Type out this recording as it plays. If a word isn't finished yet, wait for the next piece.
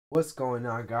What's going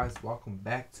on, guys? Welcome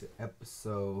back to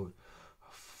episode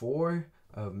 4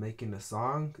 of making a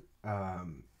song.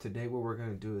 Today what we're going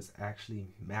to do is actually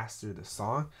master the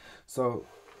song. So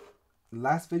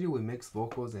last video we mixed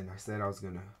vocals and I said I was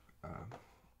going to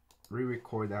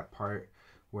re-record that part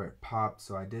where it popped.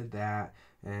 So I did that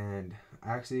and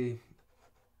I actually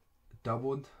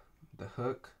doubled the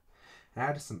hook. I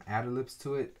added some ad-libs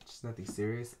to it, just nothing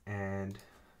serious. And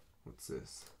what's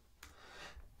this?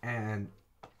 And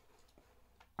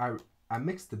I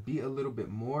mixed the beat a little bit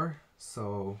more,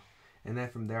 so, and then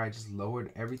from there I just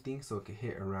lowered everything so it could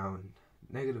hit around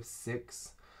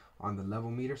 -6 on the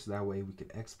level meter, so that way we could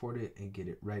export it and get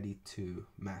it ready to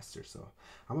master. So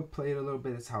I'm gonna play it a little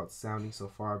bit. It's how it's sounding so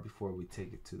far before we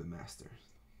take it to the master.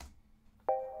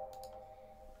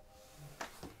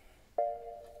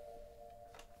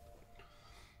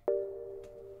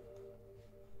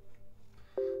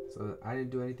 So I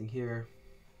didn't do anything here.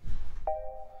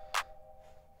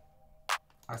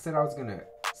 I said I was gonna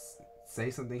say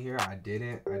something here. I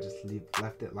didn't. I just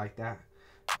left it like that,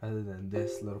 other than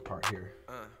this little part here.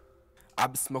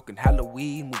 I've been smoking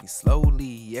Halloween, moving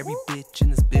slowly. Every bitch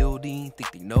in this building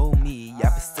think they know me.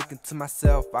 I've been sticking to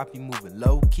myself, I be moving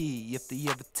low key. If they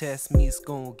ever test me, it's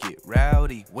gonna get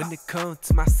rowdy. When it comes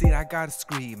to my seat, I gotta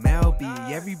scream LB.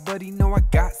 Everybody know I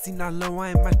got Sinaloa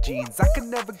in my jeans. I could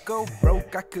never go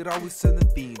broke, I could always send the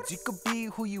beans. You could be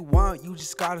who you want, you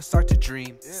just gotta start to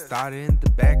dream. Started in the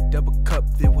back, double cup,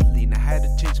 then with lean. I had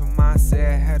to change my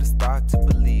mindset, I had to start to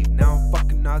believe. Now I'm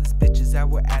fucking all these bitches that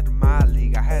were out of my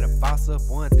league. I had a boss up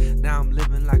once, now I'm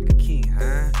living like a king,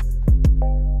 huh?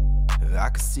 I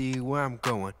can see where I'm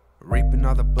going, reaping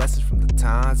all the blessings from the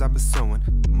times I've been sowing.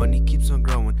 The money keeps on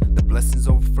growing, the blessings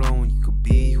overflowing. You could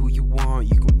be who you want,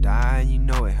 you gon' die and you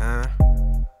know it, huh?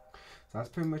 So that's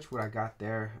pretty much what I got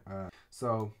there.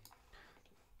 So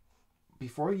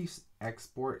before you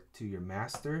export to your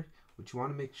master, what you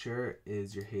want to make sure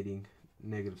is you're hitting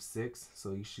 -6.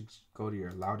 So you should go to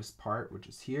your loudest part, which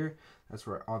is here. That's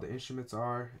where all the instruments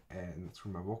are, and that's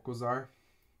where my vocals are.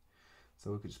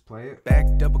 So we could just play it. Back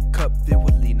double cup, then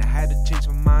with lean. I had to change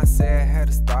my mindset, I had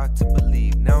to start to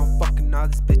believe. Now I'm fucking all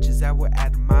these bitches that were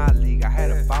out of my league. I had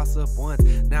a boss up once,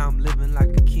 now I'm living like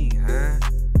a king, huh?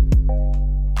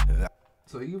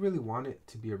 So you really want it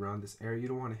to be around this area. You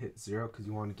don't want to hit 0 because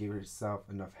you want to give yourself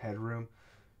enough headroom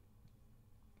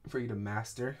for you to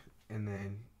master and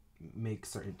then make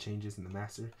certain changes in the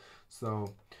master.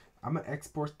 So I'm gonna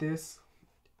export this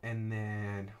and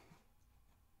then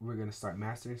we're gonna start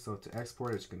mastering. So to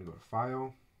export, it's gonna go to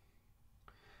File,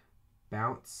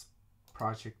 Bounce,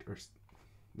 Project, or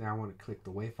now I want to click the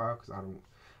WAV file because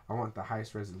I want the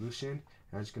highest resolution.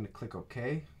 And I'm just gonna click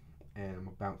OK and I'm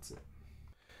gonna bounce it.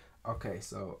 Okay,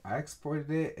 so I exported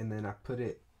it and then I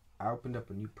opened up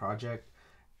a new project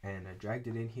and I dragged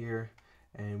it in here.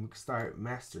 And we can start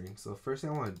mastering. So first thing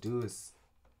I want to do is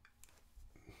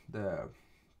the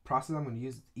process I'm going to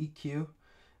use is EQ,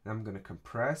 and I'm going to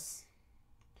compress,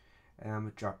 and I'm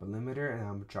going to drop a limiter, and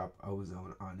I'm going to drop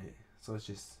ozone on it. So it's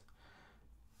just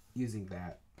using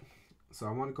that. So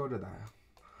I want to go to the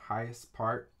highest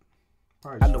part.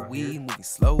 Halloween, moving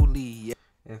slowly.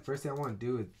 And first thing I want to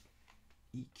do is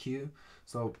EQ.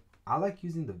 So I like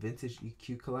using the vintage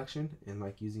EQ collection and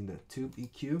like using the tube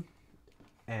EQ.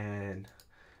 And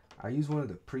I use one of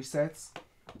the presets,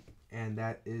 and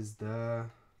that is the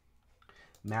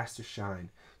Master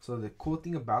Shine. So the cool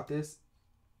thing about this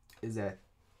is that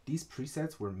these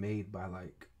presets were made by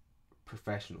like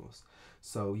professionals.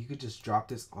 So you could just drop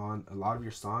this on a lot of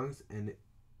your songs and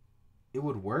it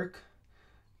would work.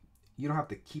 You don't have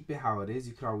to keep it how it is.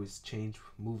 You could always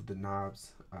move the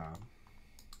knobs.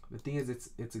 The thing is,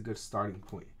 it's a good starting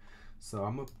point. So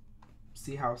I'm gonna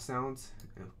see how it sounds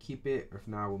and keep it, or if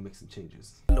not, we'll make some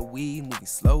changes. Halloween, moving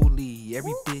slowly.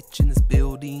 Every bitch in this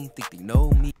building think they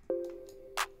know me.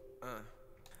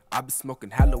 I've been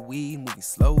smoking Halloween, moving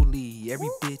slowly. Every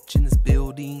bitch in this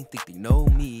building think they know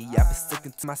me. I've been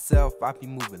sticking to myself, I be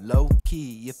moving low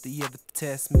key. If they ever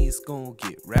test me, it's gonna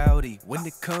get rowdy. When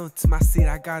it comes to my seat,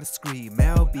 I gotta scream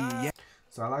LB. Yeah.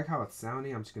 So I like how it's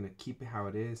sounding. I'm just gonna keep it how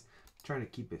it is. I'm trying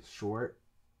to keep it short.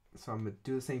 So I'm gonna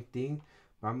do the same thing.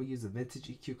 But I'm going to use the vintage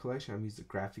EQ collection. I'm going to use the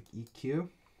graphic EQ.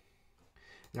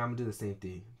 And I'm going to do the same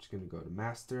thing. I'm just going to go to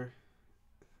Master,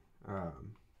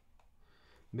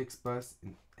 Mix Bus,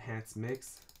 Enhance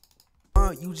Mix.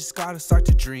 You just got to start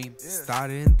to dream.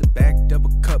 Started in the back,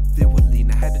 double cup, then with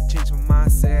lean. I had to change my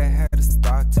mindset, I had to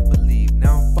start to believe.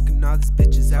 Now I'm fucking all these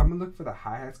bitches out. I'm going to look for the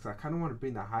hi-hats because I kind of want to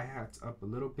bring the hi-hats up a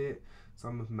little bit. So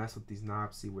I'm going to mess with these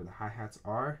knobs, see where the hi-hats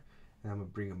are. And I'm gonna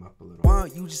bring them up a little.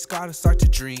 You just gotta start to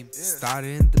dream.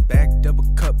 Started in the back, double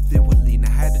cup, then with lean. I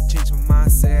had to change my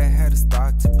mindset, I had to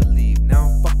start to believe. Now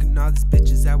I'm fucking all these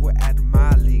bitches that were out of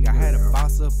my league. I had a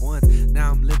boss up once,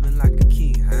 now I'm living like a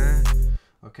king, huh?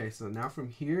 Okay, so now from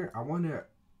here, I want to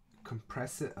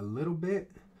compress it a little bit,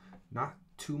 not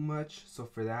too much. So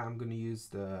for that, I'm going to use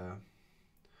the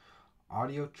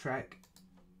Audio Track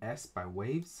S by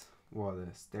Waves, well, the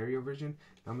stereo version.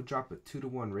 I'm going to drop a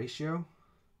 2:1 ratio.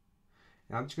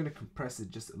 And I'm just going to compress it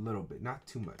just a little bit, not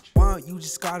too much. Well, you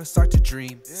just got to start to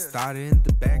dream. Started in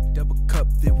the back, double cup,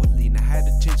 it would lean. I had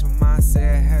to change my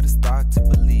mindset, I had to start to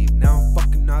believe. Now I'm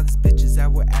fucking all these bitches that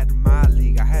were out of my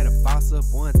league. I had a boss up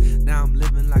once, now I'm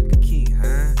living like a king,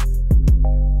 huh?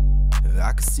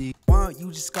 I can see. Well,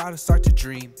 you just gotta start to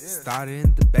dream. Started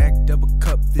in the back, double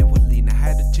cup, it would lean. I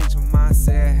had to change my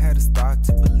mindset, I had to start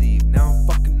to believe. Now I'm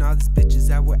fucking all these bitches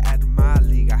that were out of my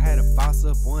league. I had a boss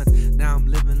up once, now I'm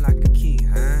living like a king,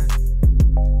 huh?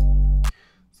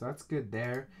 So that's good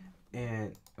there.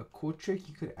 And a cool trick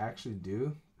you could actually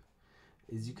do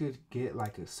is you could get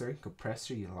like a certain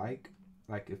compressor you like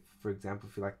if, for example,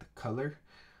 if you like the color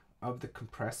of the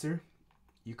compressor,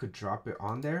 you could drop it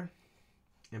on there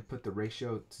and put the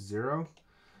ratio to 0.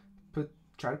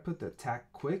 Try to put the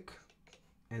attack quick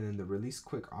and then the release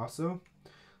quick also.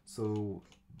 So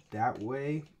that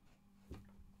way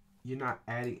you're not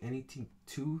adding anything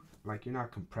to, like, you're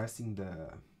not compressing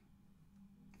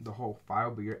the whole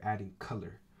file, but you're adding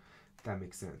color, if that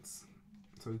makes sense.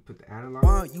 So we put the analog.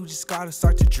 Well, you just gotta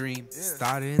start to dream.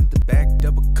 Started in the back,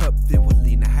 double cup, it would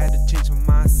lean. I had to change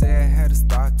my mindset, I had to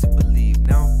start to believe.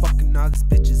 Now I'm fucking all these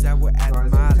bitches that were out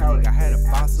of my league. I had a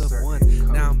boss up once,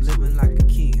 now I'm living like a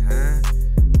king, huh?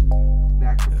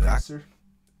 That compressor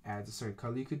adds a certain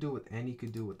color. You could do it with any, you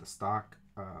could do it with the stock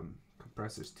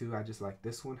compressors too. I just like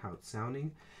this one, how it's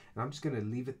sounding. And I'm just gonna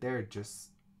leave it there just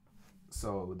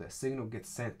so the signal gets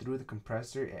sent through the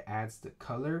compressor. It adds the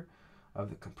color of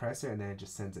the compressor and then it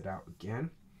just sends it out again.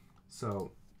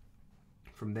 So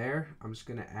from there, I'm just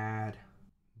gonna add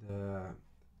the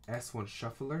S1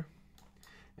 shuffler,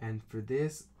 and for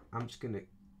this I'm just gonna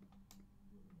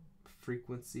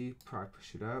frequency, probably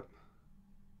push it up,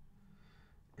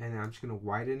 and then I'm just gonna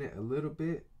widen it a little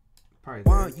bit, probably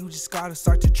there. Well, you just gotta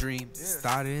start to dream.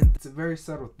 Started in. It's a very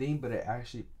subtle thing, but it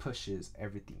actually pushes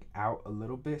everything out a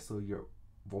little bit so your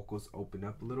vocals open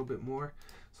up a little bit more.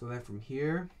 So then from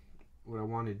here, what I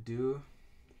want to do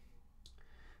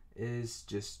is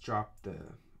just drop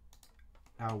the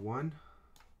L1.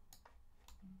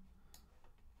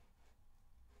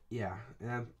 Yeah,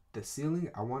 and the ceiling,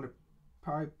 I want to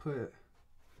probably put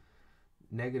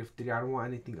 -3. I don't want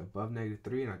anything above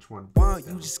 -3, and I just want to. Well,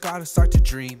 you just gotta start to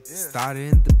dream.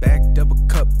 Started in the back, double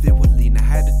cup, it would lean. I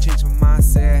had to change my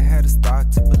mindset, I had to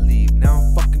start to believe. Now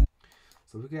I'm fucking.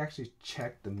 So we can actually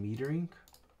check the metering,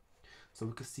 so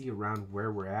we can see around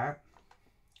where we're at.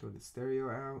 Go to stereo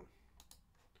out,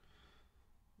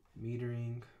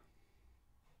 metering,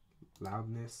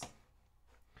 loudness.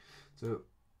 So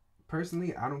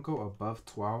personally, I don't go above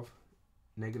 12,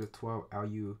 -12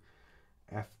 LUFS,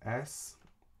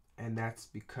 and that's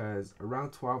because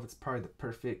around 12 it's probably the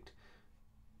perfect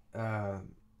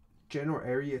general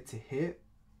area to hit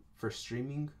for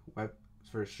streaming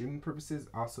purposes.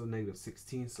 Also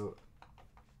 -16, so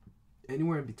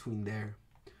anywhere in between there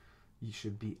you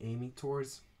should be aiming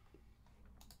towards.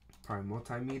 Probably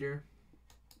multimeter,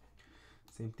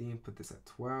 same thing, put this at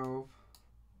 12,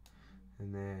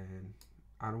 and then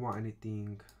I don't want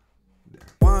anything there.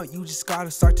 Well, you just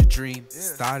gotta start to dream.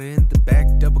 Started in the back,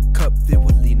 double cup, it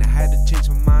would lean. I had to change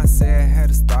my mindset, I had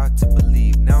to start to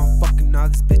believe. Now I'm fucking all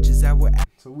these bitches that were.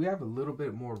 So we have a little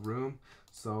bit more room.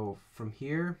 So from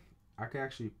here, I can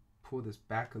actually pull this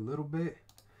back a little bit,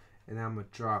 and then I'm gonna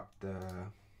drop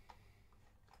the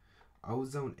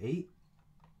Ozone 8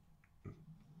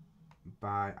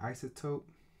 by iZotope,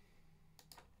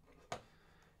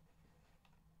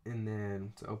 and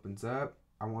then it opens up.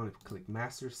 I want to click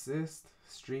Master Assist,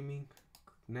 Streaming,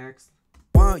 click Next.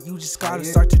 Well, you just gotta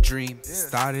start to dream.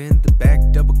 Started in the back,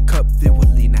 double cup, it would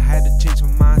lean. I had to change my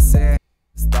mindset,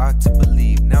 start to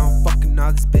believe. Now I'm fucking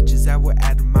all these bitches that were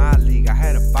out of my league. I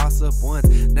had a boss up once,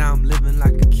 now I'm living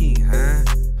like a king, huh?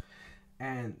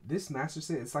 And this master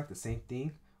set, it's like the same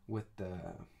thing with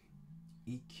the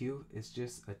EQ. It's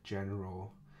just a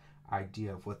general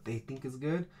idea of what they think is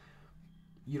good.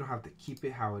 You don't have to keep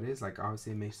it how it is. Like,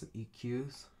 obviously make some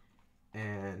EQs,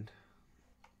 and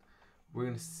we're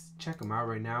gonna check them out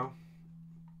right now.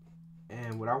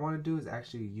 And what I want to do is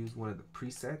actually use one of the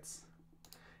presets,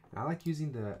 and I like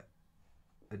using the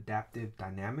adaptive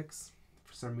dynamics.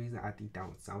 For some reason, I think that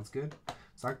one sounds good,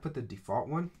 so I can put the default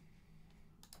one,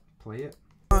 play it.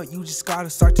 You just gotta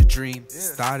start to dream.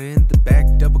 Started in the back,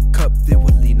 double cup, it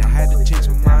would lean. I had to change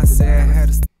my mindset, I had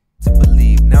to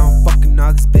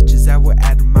all these bitches that were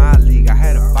out of my league. I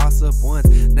had a boss up once,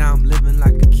 now I'm living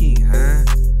like a king, huh?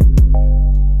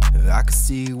 I can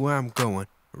see where I'm going,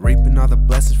 reaping all the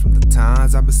blessings from the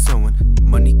times I've been sowing.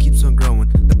 Money keeps on growing,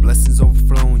 the blessings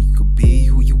overflowing. You could be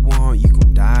who you want, you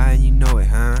gon' die and you know it,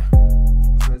 huh?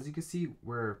 So as you can see,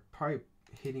 we're probably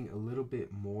hitting a little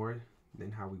bit more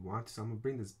than how we want to. So I'm gonna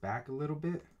bring this back a little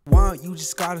bit. You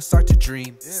just gotta start to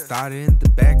dream. Started in the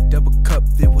back, double cup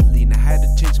filled with lean. I had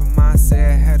to change my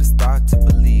mindset, I had to start to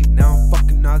believe. Now I'm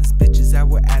fucking all these bitches that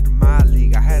were out of my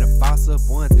league. I had a boss up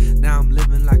once, now I'm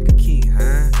living like a king,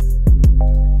 huh?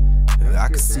 I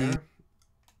can see.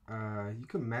 You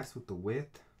can mess with the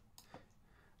width.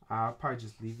 I'll probably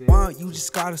just leave it. You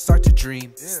just gotta start to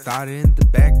dream. Started in the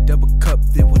back, double cup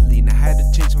filled with lean. I had to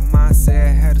change my mindset,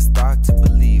 I had to start to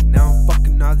believe. Now I'm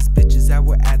fucking all these bitches that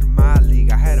were out of my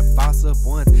league. I had a boss up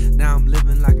once, now I'm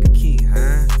living like a king,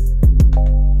 huh?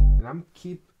 And I'm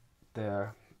keep the.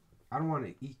 I don't want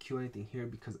to EQ anything here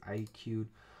because I EQ'd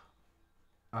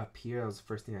up here. That was the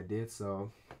first thing I did.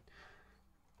 So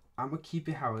I'm gonna keep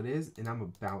it how it is, and I'm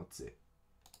gonna bounce it,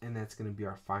 and that's gonna be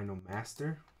our final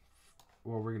master.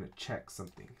 Or we're gonna check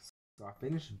something. So I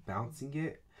finished bouncing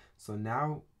it. So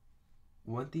now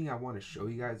one thing I want to show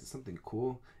you guys is something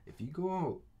cool. If you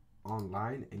go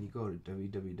online and you go to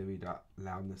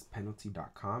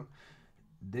www.loudnesspenalty.com,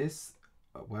 this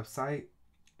website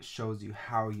shows you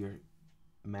how your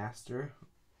master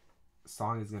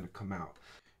song is gonna come out.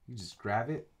 You just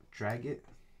grab it, drag it,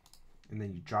 and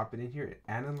then you drop it in here. It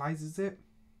analyzes it,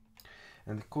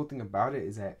 and the cool thing about it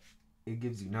is that it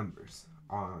gives you numbers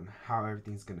on how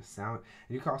everything's gonna sound,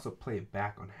 and you can also play it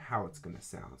back on how it's gonna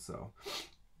sound. So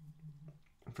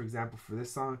for example, for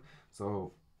this song,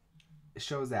 so it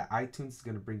shows that iTunes is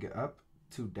gonna bring it up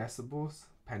 2 decibels,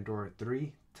 Pandora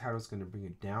 3, Tidal's gonna bring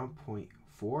it down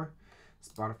 0.4,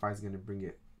 Spotify is gonna bring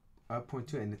it up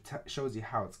 0.2, and it shows you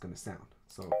how it's gonna sound.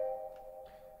 So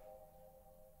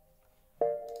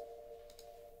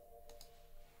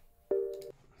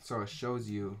it shows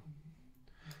you.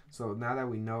 So now that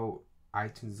we know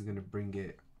iTunes is going to bring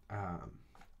it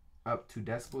up 2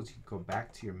 decibels, you can go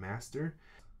back to your master.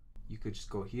 You could just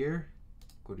go here,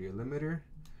 go to your limiter,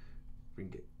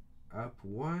 bring it up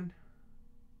 1.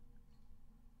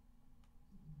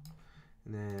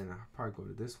 And then I'll probably go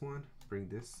to this one, bring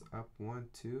this up 1,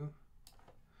 2.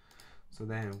 So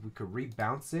then we could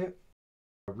rebounce it.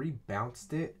 I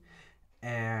rebounced it,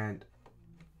 and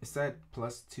it said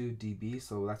 +2 dB,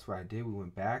 so that's what I did. We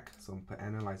went back, so I'm gonna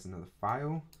analyze another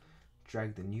file,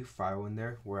 drag the new file in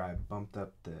there where I bumped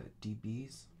up the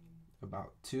dBs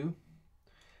about 2,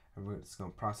 and we're just gonna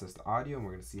process the audio, and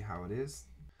we're gonna see how it is.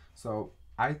 So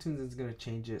iTunes is gonna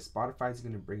change it, Spotify is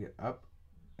gonna bring it up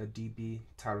a dB,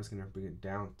 Tidal is gonna bring it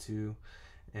down 2,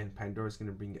 and Pandora is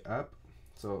gonna bring it up.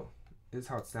 So this is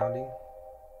how it's sounding.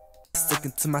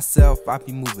 Sticking to myself, I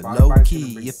be moving low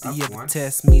key. If they ever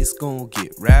test me, it's gonna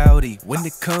get rowdy. When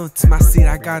it comes to my seat,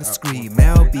 I gotta scream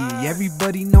LB.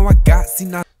 Everybody know I got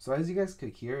now. So as you guys could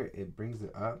hear, it brings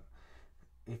it up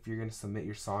if you're gonna submit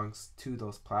your songs to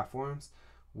those platforms,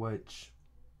 which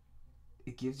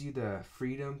it gives you the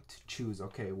freedom to choose.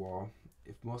 Okay, well,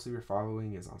 if most of your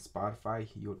following is on Spotify,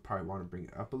 you would probably want to bring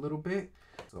it up a little bit.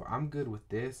 So I'm good with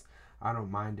this. I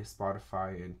don't mind if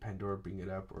Spotify and Pandora bring it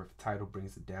up, or if Tidal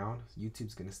brings it down.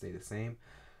 YouTube's gonna stay the same.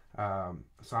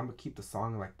 So I'm gonna keep the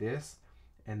song like this,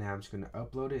 and then I'm just gonna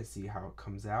upload it and see how it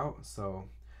comes out. So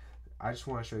I just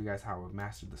want to show you guys how I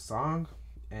mastered the song,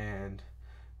 and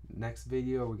next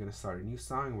video we're gonna start a new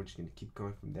song. We're just gonna keep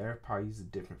going from there. Probably use a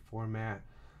different format,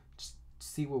 just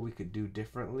see what we could do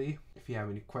differently. If you have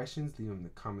any questions, leave them in the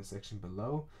comment section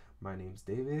below. My name's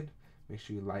David. Make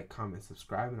sure you like, comment,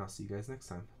 subscribe, and I'll see you guys next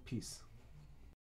time. Peace.